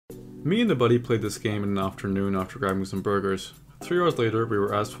Me and a buddy played this game in an afternoon after grabbing some burgers. 3 hours later, we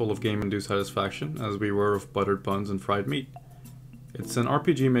were as full of game-induced satisfaction as we were of buttered buns and fried meat. It's an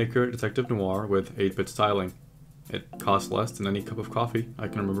RPG Maker detective noir with 8-bit styling. It costs less than any cup of coffee I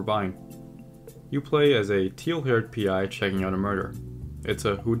can remember buying. You play as a teal-haired PI checking out a murder. It's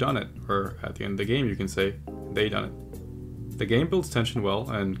a whodunit, or at the end of the game you can say, they done it. The game builds tension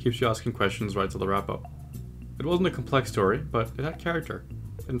well and keeps you asking questions right till the wrap-up. It wasn't a complex story, but it had character.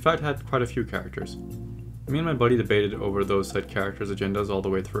 It in fact had quite a few characters. Me and my buddy debated over those said characters' agendas all the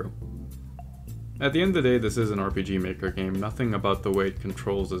way through. At the end of the day, this is an RPG Maker game. Nothing about the way it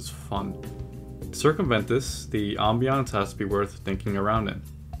controls is fun. To circumvent this, the ambiance has to be worth thinking around in.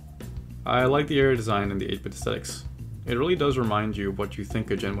 I like the area design and the 8-bit aesthetics. It really does remind you of what you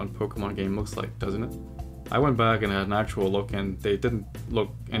think a Gen 1 Pokemon game looks like, doesn't it? I went back and had an actual look, and they didn't look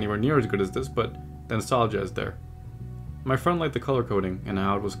anywhere near as good as this, but the nostalgia is there. My friend liked the color coding and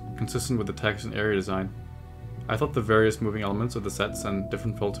how it was consistent with the text and area design. I thought the various moving elements of the sets and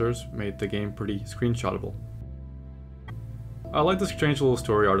different filters made the game pretty screenshotable. I like the strange little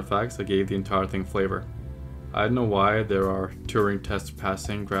story artifacts that gave the entire thing flavor. I don't know why there are Turing tests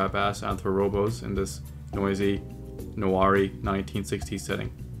passing grab-ass Anthrobos in this noisy, noiry 1960s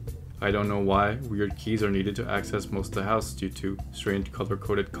setting. I don't know why weird keys are needed to access most of the house due to strange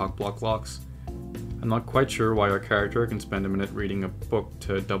color-coded cockblock locks. I'm not quite sure why our character can spend a minute reading a book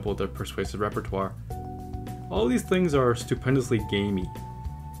to double their persuasive repertoire. All these things are stupendously gamey.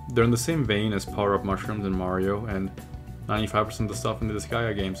 They're in the same vein as power-up mushrooms in Mario and 95% of the stuff in the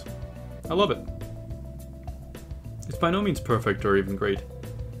Disgaea games. I love it. It's by no means perfect or even great.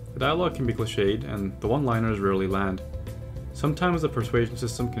 The dialogue can be cliched and the one-liners rarely land. Sometimes the persuasion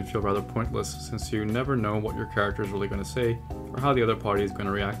system can feel rather pointless since you never know what your character is really going to say or how the other party is going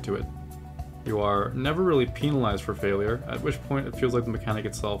to react to it. You are never really penalized for failure, at which point it feels like the mechanic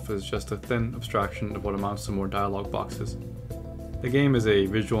itself is just a thin abstraction of what amounts to more dialogue boxes. The game is a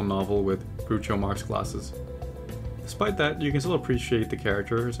visual novel with Groucho Marx glasses. Despite that, you can still appreciate the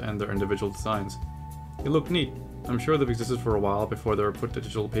characters and their individual designs. They look neat. I'm sure they've existed for a while before they were put to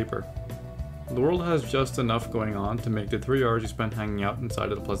digital paper. The world has just enough going on to make the 3 hours you spend hanging out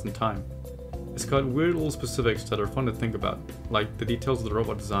inside it a pleasant time. It's got weird little specifics that are fun to think about, like the details of the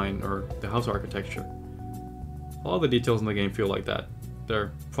robot design or the house architecture. All the details in the game feel like that.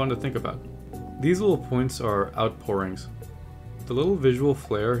 They're fun to think about. These little points are outpourings. The little visual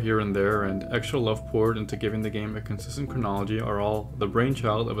flair here and there and extra love poured into giving the game a consistent chronology are all the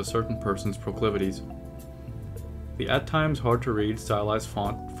brainchild of a certain person's proclivities. The at times hard to read stylized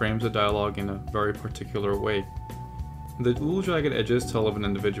font frames the dialogue in a very particular way. The little jagged edges tell of an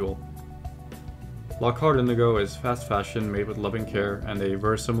individual. Lockheart Indigo is fast fashion made with loving care and a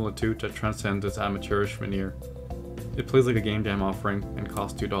verisimilitude that transcends its amateurish veneer. It plays like a game jam offering and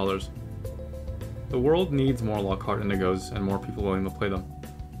costs $2. The world needs more Lockheart Indigos and more people willing to play them.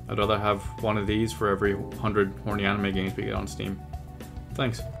 I'd rather have one of these for every 100 horny anime games we get on Steam.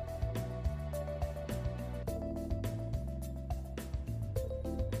 Thanks.